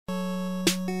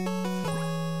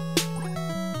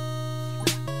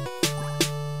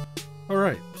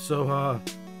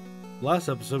Last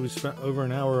episode we spent over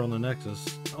an hour on the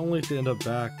Nexus, only to end up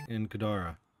back in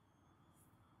Kadara.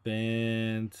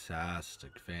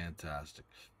 Fantastic, fantastic.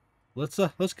 Let's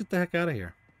get the heck out of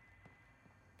here.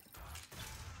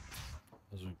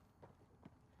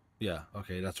 Yeah,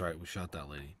 okay, that's right. We shot that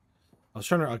lady. I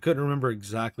couldn't remember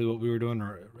exactly what we were doing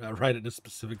right at this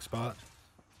specific spot.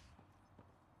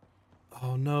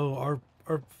 Oh no,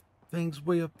 our thing's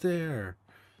way up there.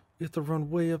 We have to run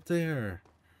way up there.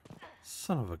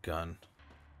 Son of a gun.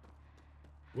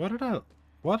 Why did I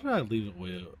leave it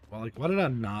way up? Why did I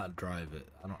not drive it?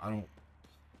 I don't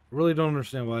really don't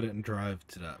understand why I didn't drive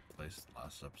to that place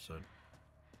last episode.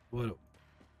 What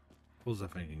was I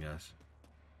thinking, guys?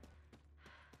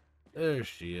 There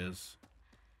she is.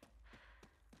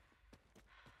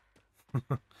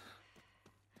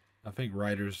 I think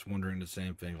Ryder's wondering the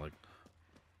same thing, like,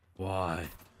 why?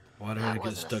 Why did I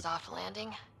get stuck? A soft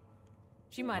landing.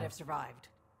 She might have survived.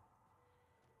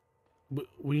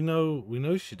 We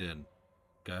know she did,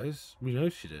 guys. We know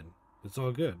she did. It's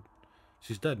all good.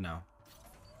 She's dead now.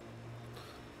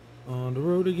 On the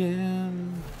road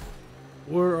again.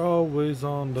 We're always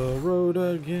on the road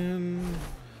again.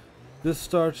 This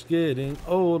starts getting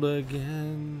old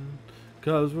again.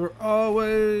 'Cause we're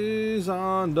always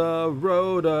on the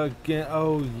road again.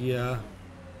 Oh, yeah.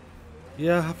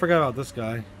 Yeah, I forgot about this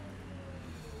guy.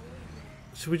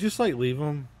 Should we just, like, leave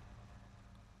him?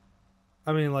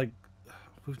 I mean, like,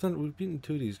 we've beaten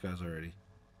 2 of these guys already.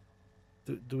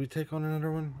 Do we take on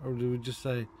another one? Or do we just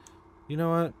say, you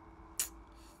know what?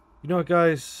 You know what,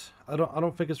 guys? I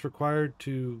don't think it's required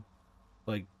to,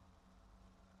 like,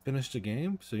 finish the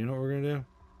game. So you know what we're gonna do?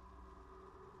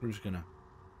 We're just gonna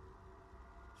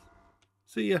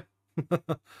see ya.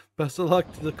 Best of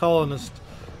luck to the colonists.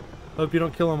 Hope you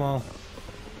don't kill them all.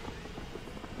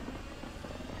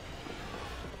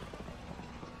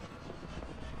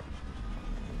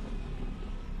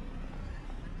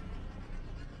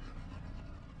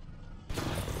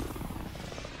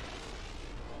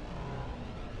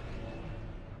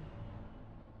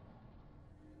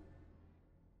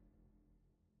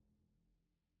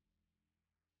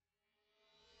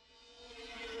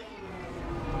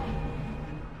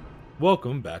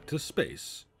 Welcome back to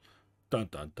space. Dun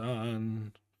dun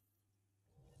dun.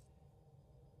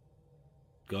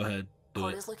 Go ahead.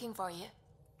 Court is looking for you.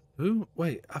 Who?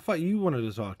 Wait, I thought you wanted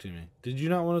to talk to me. Did you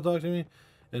not want to talk to me?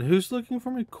 And who's looking for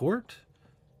me? Court?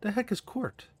 The heck is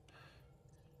Court?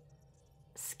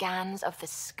 Scans of the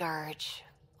Scourge.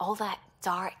 All that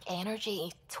dark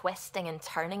energy twisting and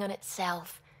turning on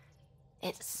itself.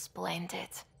 It's splendid.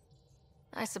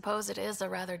 I suppose it is a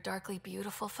rather darkly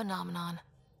beautiful phenomenon.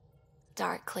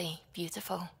 Darkly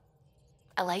beautiful.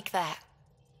 I like that.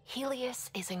 Helios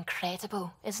is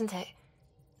incredible, isn't it?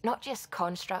 Not just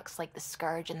constructs like the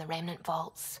Scourge and the Remnant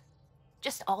Vaults.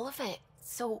 Just all of it.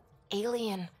 So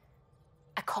alien.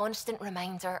 A constant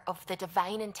reminder of the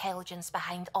divine intelligence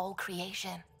behind all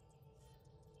creation.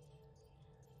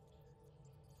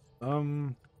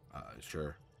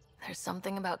 Sure. There's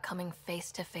something about coming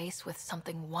face to face with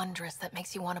something wondrous that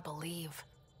makes you want to believe.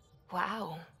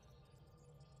 Wow.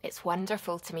 It's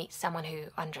wonderful to meet someone who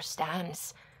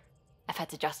understands. I've had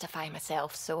to justify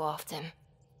myself so often.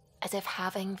 As if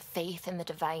having faith in the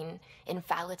divine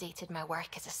invalidated my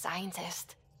work as a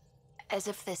scientist. As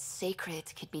if the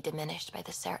sacred could be diminished by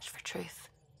the search for truth.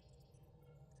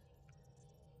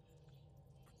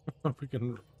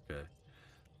 Okay.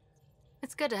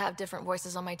 It's good to have different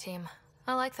voices on my team.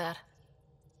 I like that.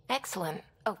 Excellent.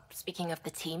 Oh, speaking of the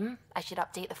team, I should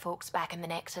update the folks back in the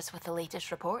Nexus with the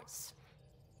latest reports.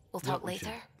 We'll talk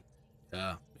later.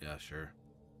 Yeah, sure.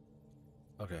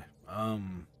 Okay.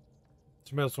 Somebody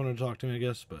else wanted to talk to me, I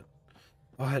guess, but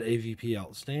I had AVP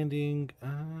outstanding.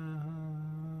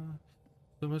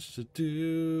 So much to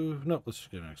do. Nope, let's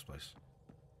just go to the next place.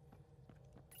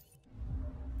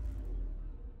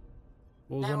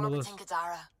 What was on the list?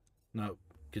 Kadara. No,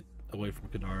 get away from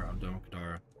Kadara. I'm done with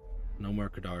Kadara. No more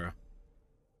Kadara.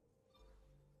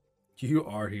 You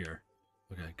are here.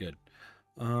 Okay, good.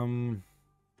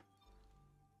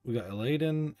 We got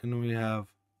Eladen, and then we have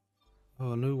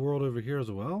a new world over here as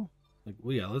well. Like,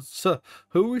 well, yeah, let's.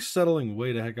 Who are we settling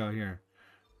way the heck out here?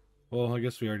 Well, I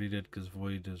guess we already did because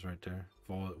Void is right there.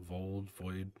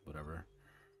 Void, whatever.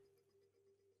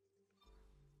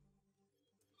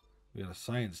 We got a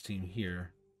science team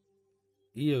here.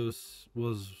 EOS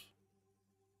was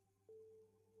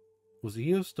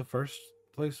EOS the first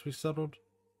place we settled?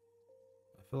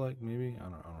 I feel like maybe I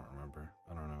don't remember.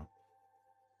 I don't know.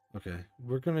 Okay,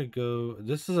 we're gonna go.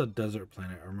 This is a desert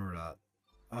planet. I remember that.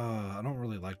 I don't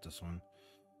really like this one.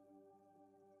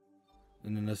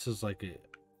 And then this is like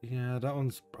Yeah, that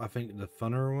one's, I think, the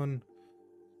funner one,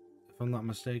 if I'm not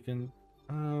mistaken.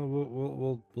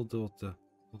 We'll deal with the.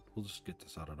 We'll just get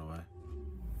this out of the way.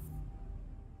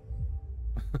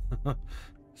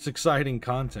 It's exciting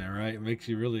content, right? It makes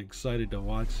you really excited to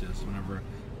watch this whenever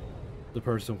the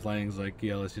person playing is like,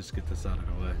 yeah, let's just get this out of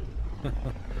the way.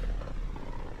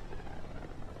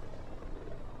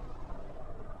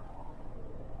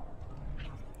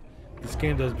 This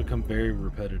game does become very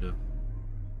repetitive,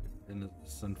 and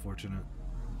it's unfortunate.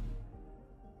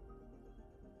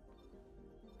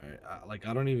 Alright,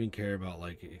 I don't even care about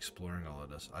like exploring all of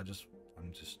this. I'm just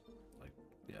like,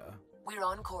 yeah. We're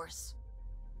on course.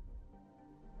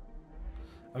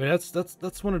 I mean,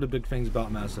 that's one of the big things about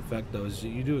Mass Effect, though, is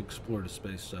you do explore the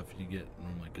space stuff, you get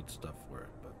normally good stuff for it,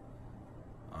 but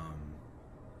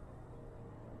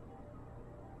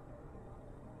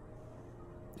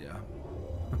yeah.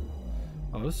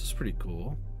 Oh, this is pretty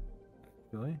cool.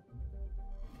 Really?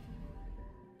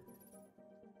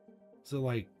 Is it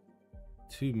like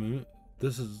 2 moon?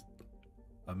 This is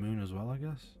a moon as well, I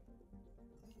guess?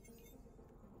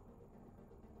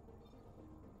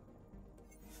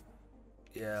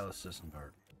 Yeah, let's listen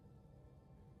part.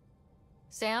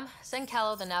 Sam, send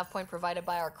Callow the nav point provided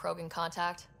by our Krogan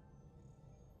contact.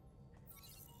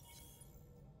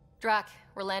 Drac,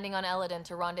 we're landing on Eladin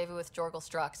to rendezvous with Jorgal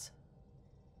Strux.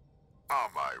 On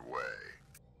my way.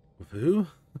 With who?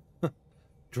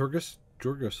 Jorgus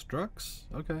Strux?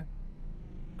 Okay.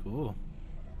 Cool.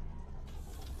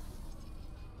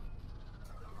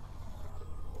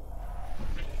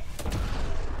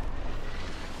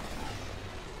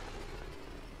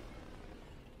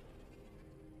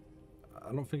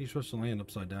 I don't think you're supposed to land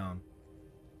upside down.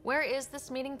 Where is this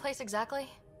meeting place exactly?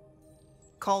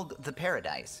 Called the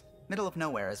Paradise. Middle of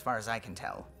nowhere as far as I can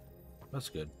tell. That's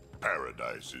good.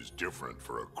 Paradise is different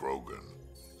for a Krogan.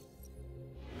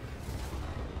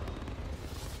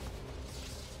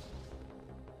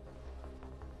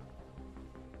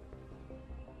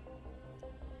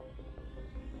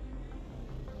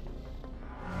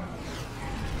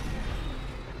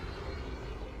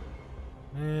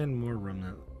 And more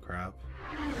remnant crap.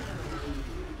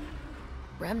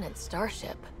 Remnant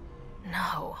starship?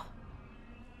 No.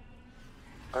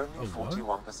 Only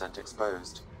what? 41%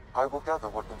 exposed. I will gather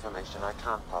what information I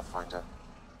can, Pathfinder.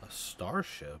 A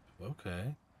starship?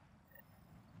 Okay.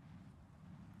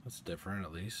 That's different,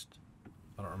 at least.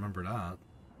 I don't remember that.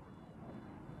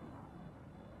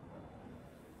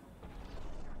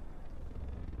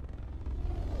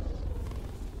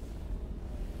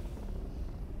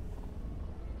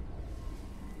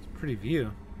 It's a pretty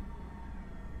view.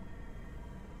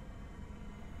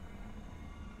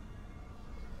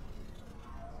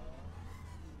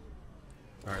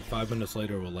 Alright, 5 minutes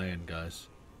later we'll land, guys.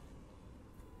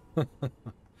 Who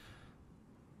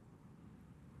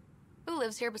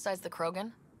lives here besides the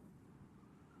Krogan?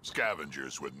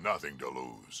 Scavengers with nothing to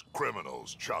lose.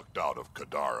 Criminals chucked out of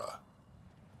Kadara.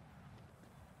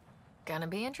 Gonna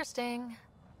be interesting.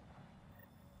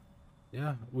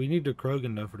 Yeah, we need the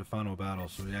Krogan though for the final battle,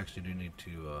 so we actually do need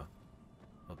to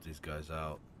help these guys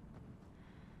out.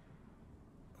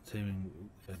 Taming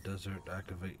a desert,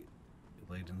 activate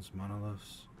Layden's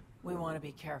monoliths. We want to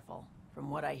be careful.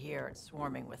 From what I hear, it's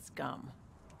swarming with scum.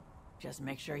 Just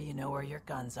make sure you know where your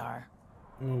guns are.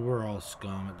 Well, we're all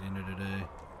scum at the end of the day.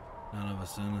 None of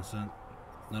us innocent.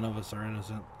 None of us are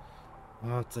innocent.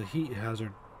 Oh, it's a heat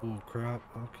hazard. Oh crap.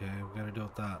 Okay, we gotta deal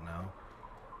with that now.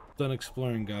 Done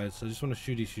exploring, guys. I just want to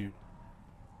shooty shoot.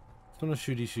 Just want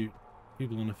to shooty shoot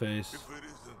people in the face. If it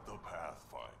isn't the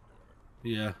Pathfinder.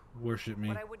 Yeah, worship me.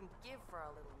 What I wouldn't give for a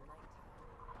little nighttime.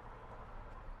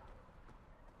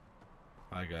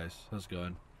 Hi guys, how's it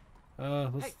going?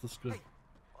 Let's go.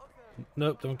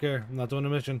 Nope, don't care. I'm not doing the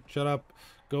mission. Shut up.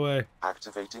 Go away.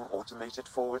 Activating automated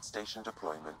forward station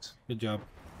deployment. Good job.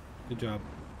 Good job.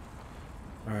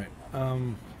 Alright,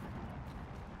 I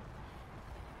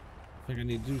think I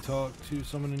need to talk to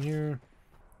someone in here.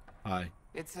 Hi.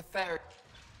 It's a fair.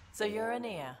 So you're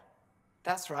Ania.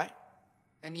 That's right.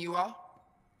 And you are?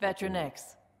 Veteran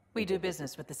X. We do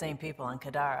business with the same people on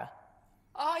Kadara.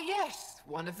 Ah, yes,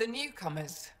 one of the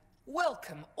newcomers.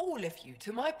 Welcome, all of you,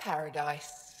 to my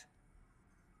paradise.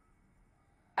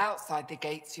 Outside the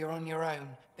gates, you're on your own,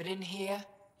 but in here,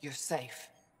 you're safe.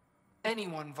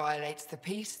 Anyone violates the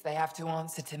peace, they have to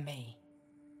answer to me.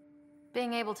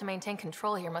 Being able to maintain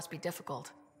control here must be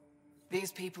difficult.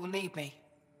 These people need me.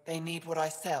 They need what I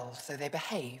sell, so they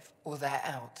behave or they're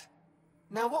out.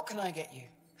 Now, what can I get you?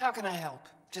 How can I help?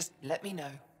 Just let me know.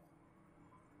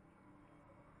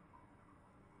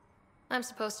 I'm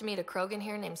supposed to meet a Krogan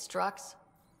here named Strux.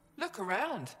 Look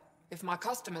around. If my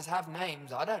customers have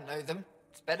names, I don't know them.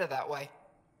 It's better that way.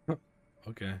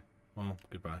 Okay. Well,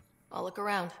 goodbye. I'll look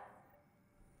around.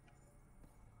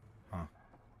 Huh.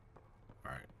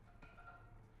 Alright.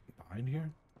 Behind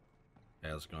here?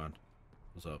 Yeah, it's gone.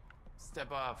 What's up?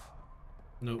 Step off.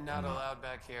 Nope. Not I'm allowed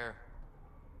back here.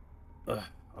 Ugh.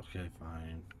 Okay,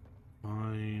 fine.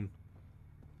 Fine.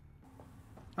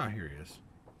 Ah, here he is.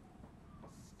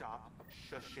 Stop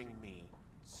shushing me.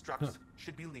 Strux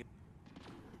should be leaving.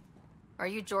 Are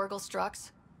you Jorgel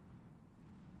Strux?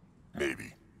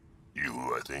 Maybe. You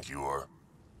who I think you are?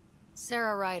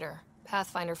 Sarah Ryder,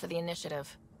 Pathfinder for the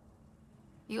Initiative.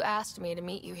 You asked me to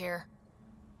meet you here.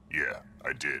 Yeah,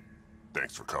 I did.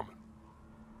 Thanks for coming.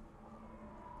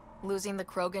 Losing the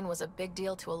Krogan was a big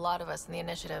deal to a lot of us in the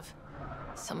Initiative.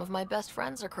 Some of my best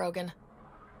friends are Krogan.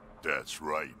 That's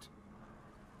right.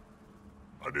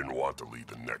 I didn't want to leave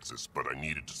the Nexus, but I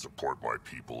needed to support my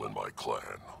people and my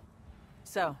clan.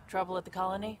 So, trouble at the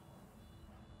colony?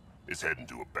 It's heading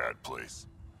to a bad place.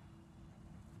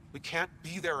 We can't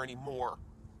be there anymore.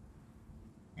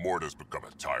 Morta's become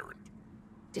a tyrant.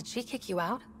 Did she kick you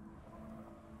out?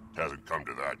 Hasn't come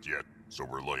to that yet, so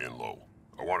we're laying low.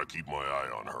 I want to keep my eye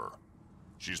on her.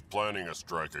 She's planning a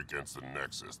strike against the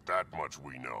Nexus, that much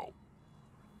we know.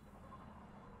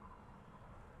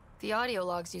 The audio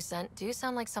logs you sent do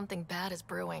sound like something bad is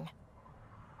brewing.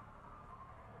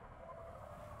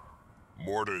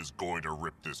 Morta is going to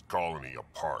rip this colony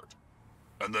apart.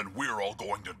 And then we're all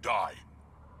going to die.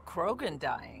 Krogan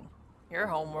dying? Your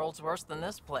homeworld's worse than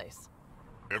this place.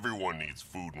 Everyone needs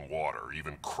food and water,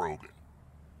 even Krogan.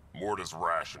 Morta's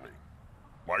rationing.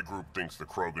 My group thinks the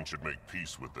Krogan should make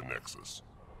peace with the Nexus.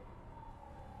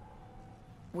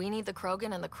 We need the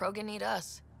Krogan and the Krogan need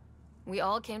us. We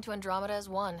all came to Andromeda as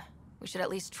one. We should at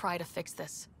least try to fix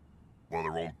this. Well,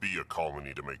 there won't be a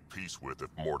colony to make peace with if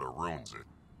Morta ruins it.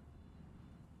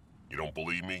 You don't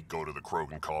believe me? Go to the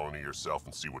Krogan colony yourself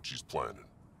and see what she's planning.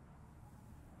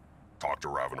 Talk to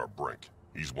Ravenar Brink.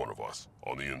 He's one of us,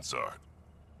 on the inside.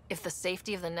 If the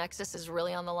safety of the Nexus is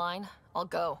really on the line, I'll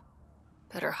go.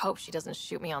 Better hope she doesn't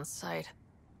shoot me on sight.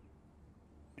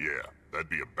 Yeah, that'd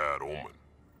be a bad omen.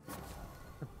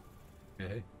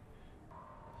 Okay.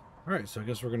 Alright, so I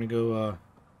guess we're gonna go,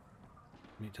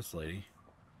 meet this lady.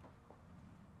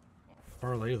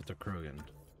 Parlay with the Krogan.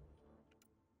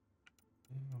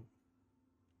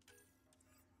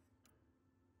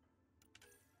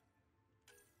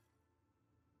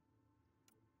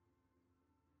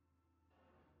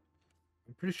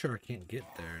 I'm pretty sure I can't get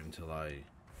there until I...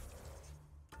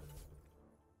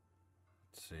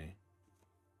 Let's see.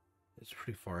 It's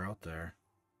pretty far out there.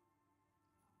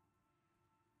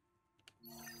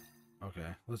 Okay,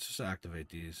 let's just activate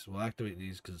these. We'll activate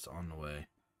these because it's on the way.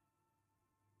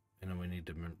 And then we need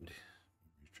to...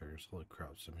 Triggers. Holy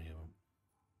crap, so many of them.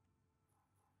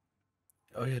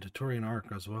 Oh yeah, the Torian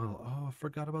Arc as well. Oh, I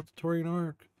forgot about the Torian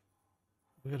Arc.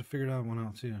 We gotta figure that one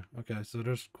out too. Okay, so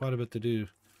there's quite a bit to do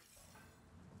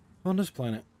on this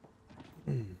planet.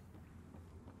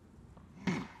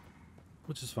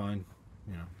 Which is fine.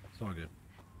 You know, it's all good.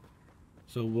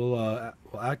 So we'll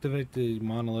activate the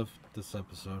monolith this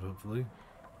episode, hopefully.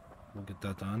 We'll get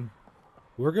that done.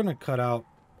 We're gonna cut out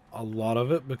a lot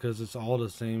of it because it's all the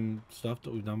same stuff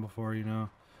that we've done before, you know.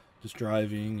 Just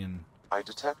driving and... I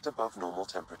detect above normal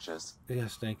temperatures.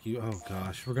 Yes, thank you. Oh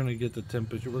gosh, we're gonna get the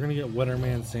temperature. We're gonna get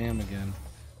Weatherman Sam again.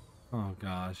 Oh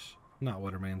gosh, not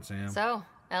Weatherman Sam. So,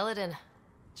 Eladin.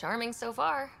 Charming so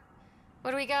far.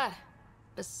 What do we got?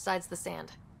 Besides the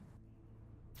sand.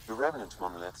 The remnant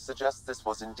monolith suggests this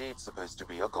was indeed supposed to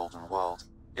be a golden world.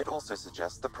 It also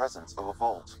suggests the presence of a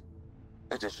vault.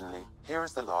 Additionally, here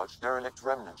is the large derelict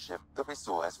remnant ship that we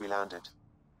saw as we landed.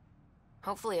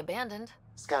 Hopefully abandoned.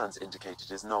 Scans indicate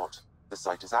it is not. The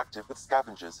site is active with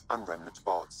scavengers and remnant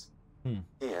bots.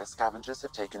 Here, scavengers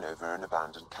have taken over an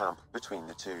abandoned camp between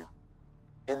the two.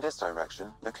 In this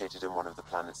direction, located in one of the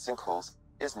planet's sinkholes,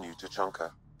 is New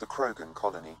Tuchanka, the Krogan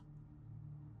colony.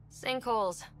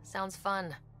 Sinkholes. Sounds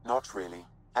fun. Not really.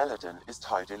 Eladin is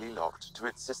tidally locked to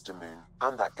its sister moon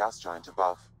and that gas giant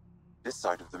above. This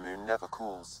side of the moon never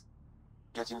cools.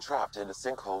 Getting trapped in a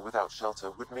sinkhole without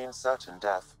shelter would mean certain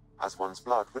death, as one's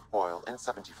blood would boil in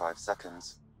 75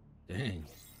 seconds. Dang.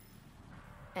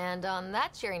 And on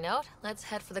that cheery note, let's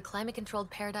head for the climate-controlled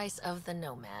paradise of the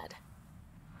Nomad.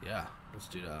 Yeah, let's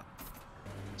do that.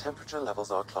 Temperature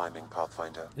levels are climbing,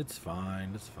 Pathfinder. It's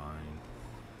fine, it's fine.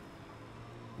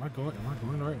 Am I going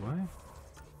the right way?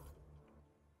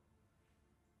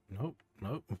 Nope,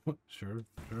 nope. sure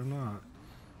not.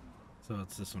 So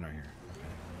it's this one right here. Okay.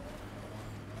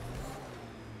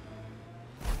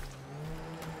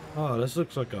 Oh, this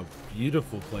looks like a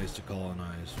beautiful place to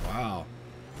colonize. Wow.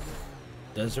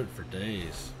 desert for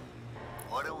days.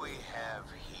 What do we have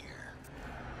here?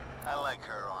 I like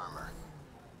her armor.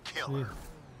 Kill her.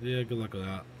 Yeah, good luck with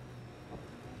that.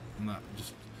 I'm not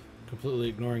just completely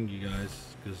ignoring you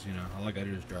guys, because, you know, all I gotta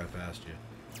do is drive past you.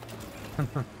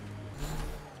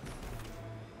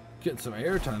 Getting some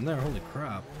airtime there, holy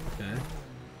crap. Okay.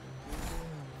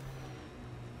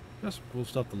 That's cool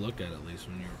stuff to look at least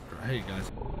when you're... Hey,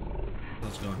 guys.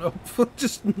 How's it going? Oh,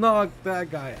 just knocked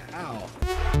that guy out.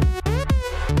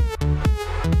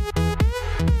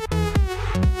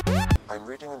 I'm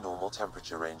reading a normal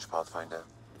temperature range, Pathfinder.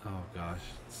 Oh, gosh.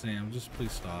 Sam, just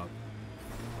please stop.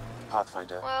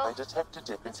 Pathfinder, Well, I detect a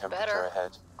dip in temperature better.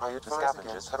 ahead. I advise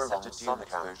against have set a sun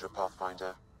exposure,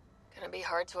 Pathfinder. Gonna be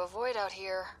hard to avoid out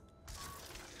here.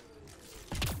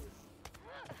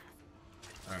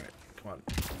 Alright, come on.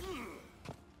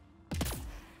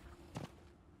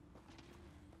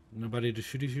 Nobody to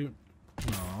shooty shoot?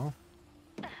 No.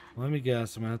 Let me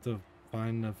guess, I'm gonna have to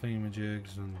find the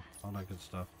thingamajigs and all that good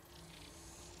stuff.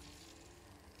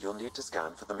 You'll need to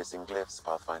scan for the missing glyphs,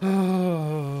 Pathfinder.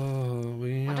 Oh,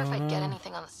 we Wonder if I get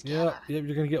anything on the scanner. Yep,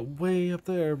 you're gonna get way up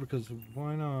there because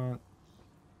why not?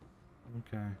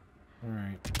 Okay,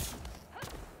 alright.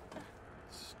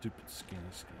 Stupid skinny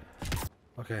skin.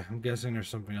 Okay, I'm guessing there's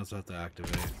something else I have to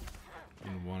activate.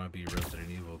 You wanna be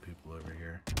Resident Evil people over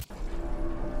here.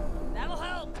 That'll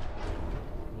help.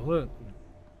 Will it?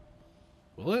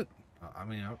 Will it? I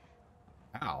mean,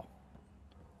 ow.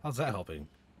 How's that helping?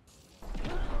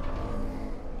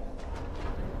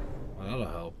 Well, that'll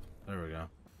help. There we go.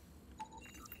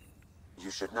 You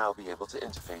should now be able to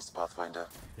interface, Pathfinder.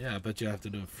 Yeah, I bet you have to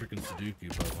do a freaking Sudoku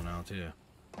puzzle now, too.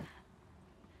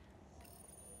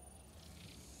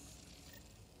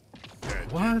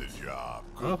 What? The job.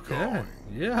 Good Okay. going.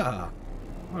 Yeah.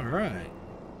 Alright.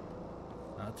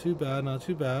 Not too bad, not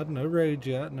too bad. No rage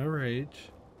yet, no rage.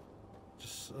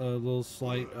 Just a little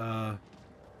slight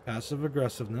passive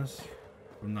aggressiveness.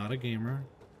 I'm not a gamer,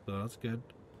 so that's good.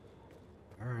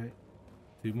 Alright.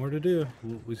 2 more to do.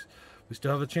 We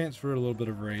still have a chance for a little bit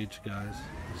of rage, guys.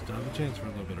 We still have a chance for a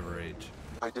little bit of rage.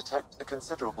 I detect a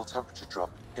considerable temperature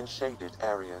drop in shaded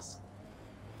areas.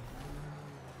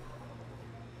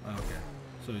 Okay.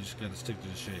 So you just gotta stick to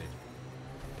the shade.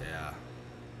 Yeah.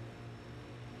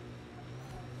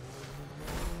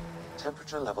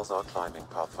 Temperature levels are climbing,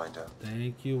 Pathfinder.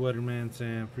 Thank you, Weatherman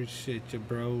Sam. Appreciate you,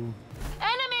 bro.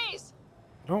 Enemies!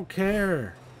 I don't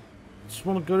care. Just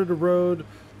want to go to the road,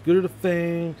 go to the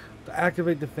thing, to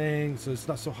activate the thing so it's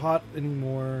not so hot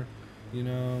anymore, you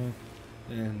know,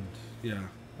 and yeah,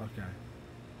 okay.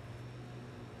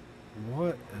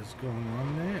 What is going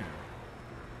on there?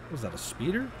 Was that a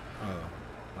speeder? Oh,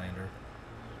 lander.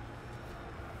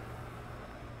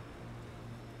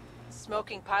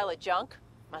 Smoking pile of junk?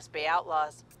 Must be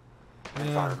outlaws. Yeah,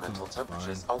 Environmental that's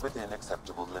temperatures fine. are within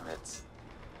acceptable limits.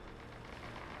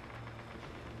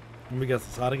 Let me guess,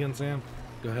 it's hot again, Sam?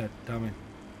 Go ahead, tell me.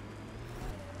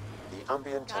 The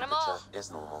ambient Got 'em temperature all.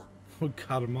 is normal. We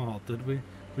got them all, did we?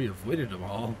 We avoided them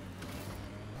all.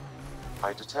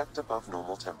 I detect above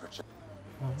normal temperature.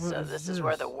 Well, what So this is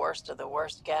where the worst of the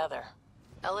worst gather.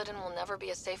 Eladin will never be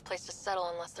a safe place to settle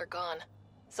unless they're gone.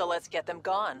 So let's get them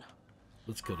gone.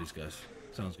 Let's kill these guys.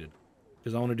 Sounds good.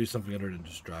 Because I want to do something other than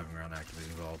just driving around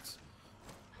activating vaults.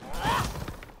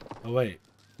 Oh, wait.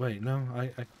 Wait, no,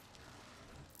 I...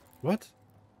 What?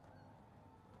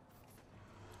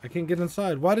 I can't get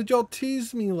inside. Why did y'all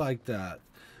tease me like that?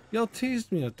 Y'all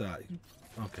teased me with that.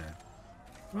 Okay.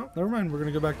 Well, never mind. We're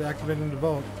going to go back to activating the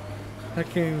vault. I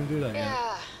can't even do that yet.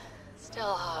 Yeah,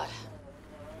 still hot.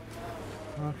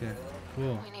 Okay,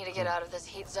 cool. We need to get out of this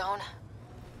heat zone.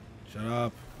 Shut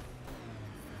up.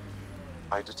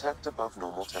 I detect above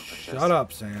normal temperatures. Shut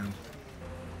up, Sam.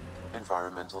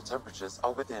 Environmental temperatures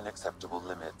are within acceptable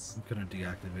limits. I'm gonna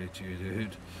deactivate you,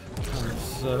 dude. I'm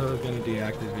so gonna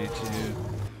deactivate you.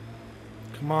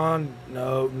 Come on.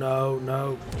 No, no,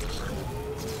 no.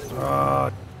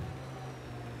 Ah.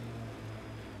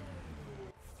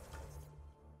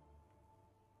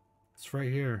 It's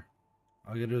right here.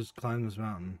 All you gotta do is climb this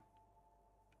mountain.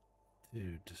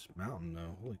 Dude, this mountain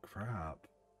though, holy crap.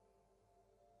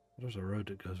 There's a road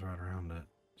that goes right around it.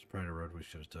 It's probably a road we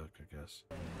should have took, I guess.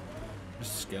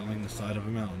 Just scaling the side of a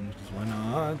mountain, because why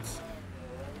not?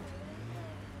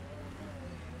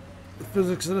 The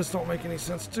physics of this don't make any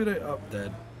sense, do they? Oh,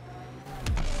 dead.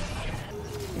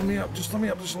 Let me up, just let me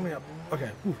up, just let me up. Okay.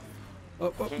 Whew.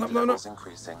 Oh, Heat no, no, no. levels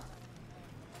increasing.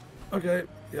 Okay,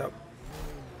 yep.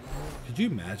 Could you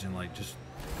imagine, like, just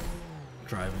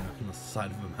driving on the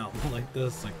side of a mountain like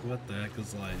this? Like, what the heck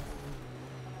is like...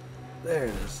 There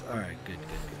it is. Alright, good, good,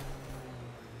 good.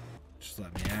 Just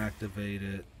let me activate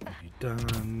it. Are you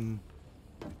done?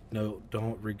 No,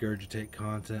 don't regurgitate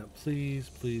content. Please,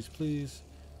 please, please.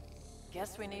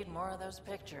 Guess we need more of those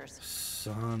pictures.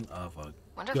 Son of a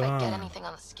Wonder gun. if I get anything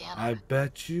on the scanner. I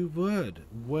bet you would.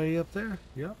 Way up there.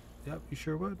 Yep, yep, you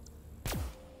sure would.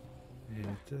 Hit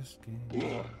this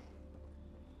game.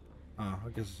 Oh, I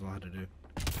guess that's all I had to do.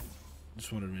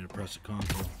 Just wanted me to press a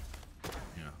console.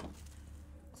 You know,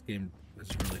 this game is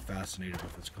really fascinated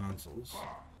with its consoles.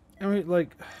 I mean,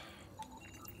 like,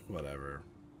 whatever.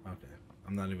 Okay,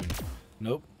 I'm not even.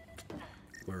 Nope.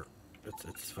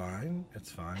 It's fine.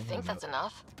 It's fine. I think that's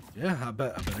enough. Yeah, I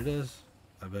bet it is.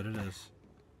 I bet it is.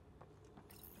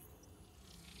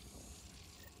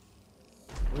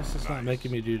 At least it's not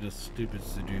making me do the stupid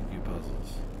Sudoku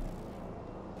puzzles.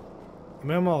 I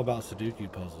mean, I'm all about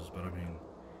Sudoku puzzles, but I mean,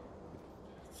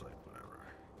 it's like,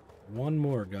 whatever. One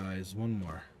more, guys. One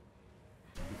more.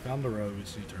 We found the road. We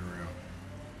just need to turn around.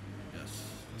 Yes,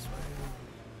 this way.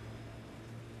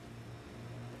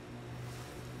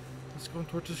 It's going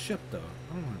towards the ship, though.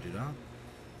 I don't want to do that.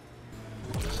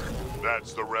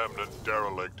 That's the remnant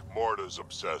derelict Morta's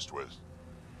obsessed with.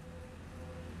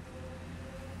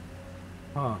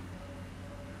 Huh.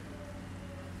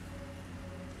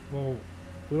 Well,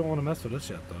 we don't want to mess with this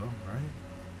yet, though, right?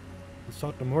 Let's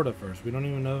talk to Morta first. We don't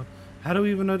even know. How do we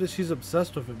even know that she's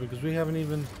obsessed with it? Because we haven't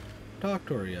even talked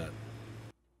to her yet.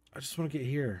 I just want to get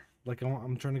here. Like,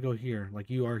 I'm trying to go here.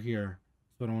 Like, you are here.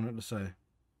 That's what I wanted to say.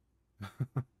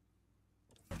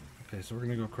 Okay, so we're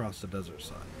going to go across the desert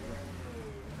side.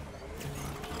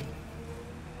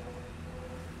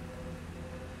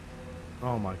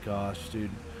 Oh my gosh,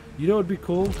 dude. You know what would be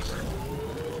cool?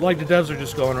 Like the devs are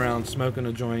just going around smoking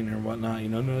a joint or whatnot, you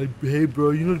know? And they're like, hey bro,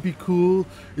 you know what'd be cool?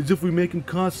 Is if we make them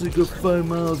constantly go 5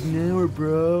 miles an hour,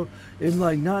 bro. And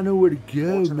like not know where to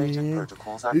go, man.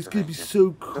 It's gonna be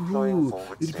so cool.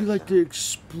 It'd be like they're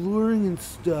exploring and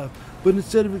stuff. But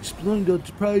instead of exploring, they'll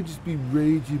probably just be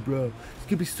ragey, bro. It's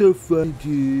gonna be so fun,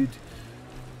 dude.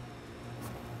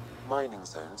 Mining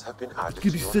zones have been added. It's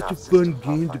gonna be such a fun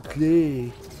game to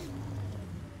play.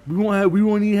 We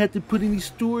won't even have to put any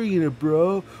story in it,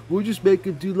 bro. We'll just make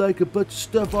it do like a bunch of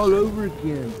stuff all over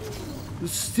again. The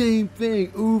same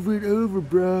thing over and over,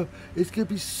 bro. It's gonna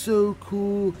be so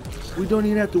cool. We don't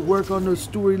even have to work on those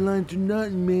storylines or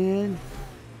nothing, man.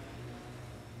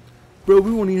 Bro,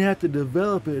 we won't even have to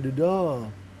develop it at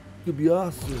all. It's gonna be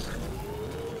awesome.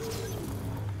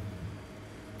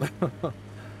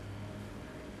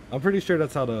 I'm pretty sure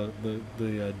that's how the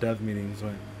dev meetings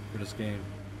went for this game.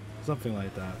 Something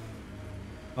like that.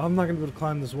 I'm not gonna be able to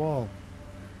climb this wall,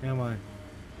 am I?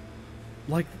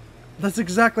 Like, that's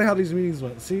exactly how these meetings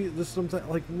went. See, this is something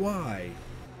like, why?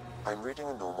 I'm reading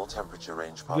a normal temperature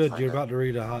range, Pathfinder. Good, you're about to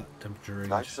read a hot temperature range.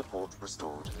 Life support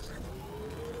restored.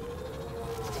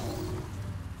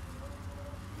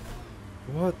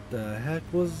 What the heck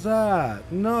was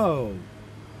that? No.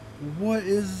 What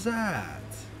is that?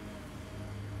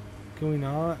 Can we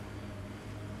not?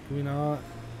 Can we not?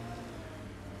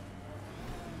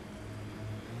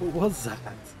 What was that?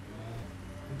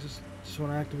 I just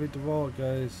want to activate the vault,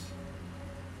 guys.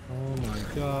 Oh my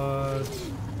god.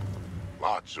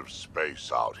 Lots of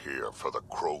space out here for the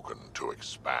Krogan to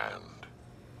expand.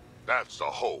 That's the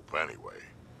hope, anyway.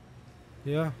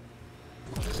 Yeah.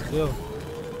 Still.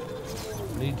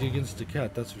 Need you against the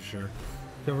cat, that's for sure.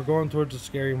 Okay, we're going towards the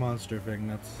scary monster thing.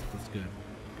 That's good.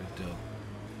 Good deal.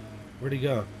 Where'd he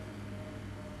go?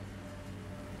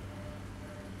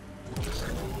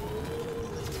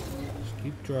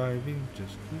 Keep driving,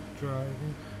 just keep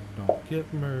driving. Don't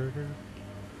get murdered.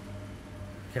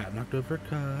 Cat knocked over a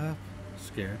cup.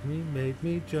 Scared me, made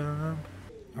me jump.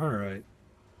 Alright.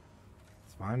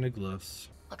 Let's find the glyphs.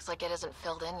 Looks like it isn't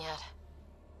filled in yet.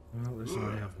 Well, at least I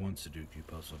only have one Sudoku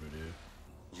puzzle to do.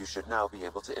 You should now be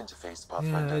able to interface,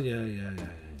 Pathfinder. Yeah.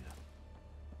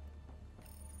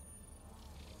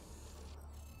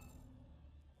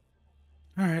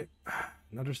 Alright.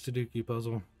 Another Sudoku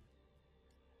puzzle.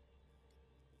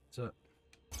 What's up?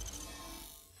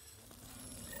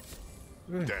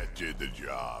 Okay. That did the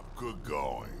job. Good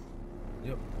going.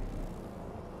 Yep.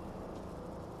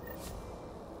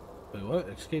 Wait, what?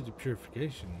 Escape the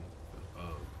purification.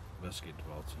 Oh, investigate the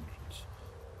vault's entrance.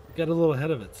 It got a little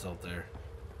ahead of itself there.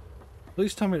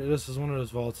 Please tell me that this is one of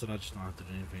those vaults that I just don't have to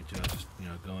do anything to. I just, you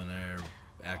know, go in there,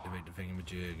 activate the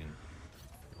thingamajig, and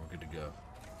we're good to go.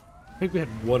 I think we had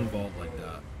one vault like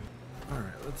that.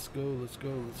 Alright, let's go.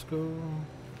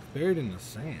 Buried in the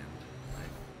sand.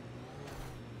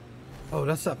 Oh,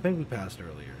 that's that thing we passed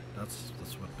earlier. That's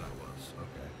what that was.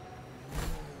 Okay.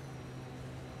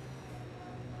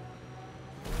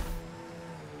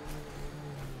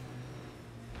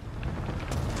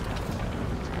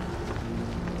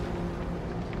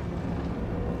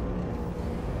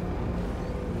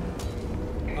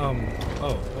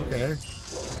 Okay.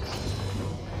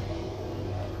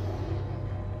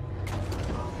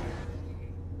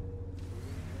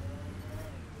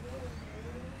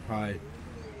 Hi.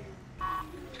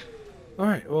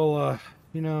 Alright, well,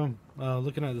 you know,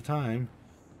 looking at the time,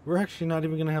 we're actually not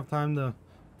even gonna have time to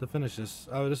finish this.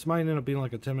 This might end up being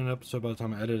like a 10-minute episode by the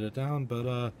time I edit it down,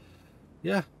 but,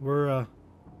 yeah,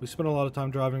 we spent a lot of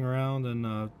time driving around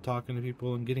and, talking to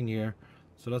people and getting here,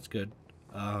 so that's good.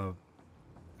 I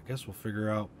guess we'll figure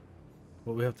out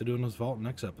what we have to do in this vault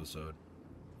next episode.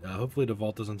 Hopefully the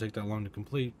vault doesn't take that long to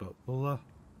complete, but we'll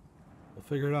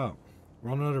figure it out.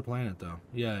 We're on another planet, though.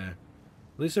 Yeah.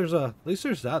 At least there's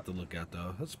that to look at,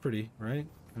 though. That's pretty, right?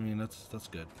 I mean, that's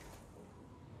good.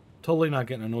 Totally not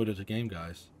getting annoyed with the game,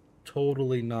 guys.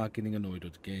 Totally not getting annoyed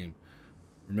with the game.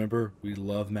 Remember, we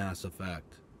love Mass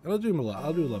Effect. And I do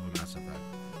love a Mass Effect.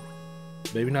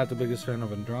 Maybe not the biggest fan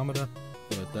of Andromeda,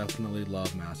 but I definitely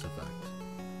love Mass Effect.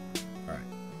 Alright.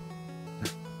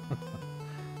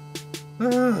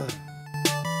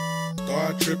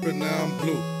 Start tripping, now I'm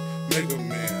blue. Mega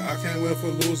Man, I can't win for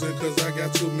losing cause I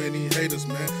got too many haters,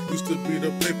 man. Used to be the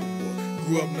paper boy,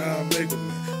 grew up now I'm Mega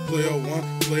Man. Player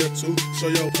 1, player 2, show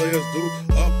your players do.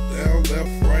 Up, down,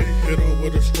 left, right, hit them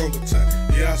with a strong attack.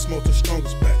 Yeah, I smoke the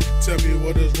strongest back. Tell me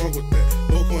what is wrong with that.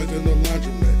 More coins in the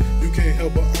laundromat, you can't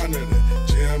help but honor that.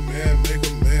 Jam Man,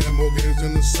 Mega Man, more games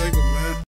in the Sega, man.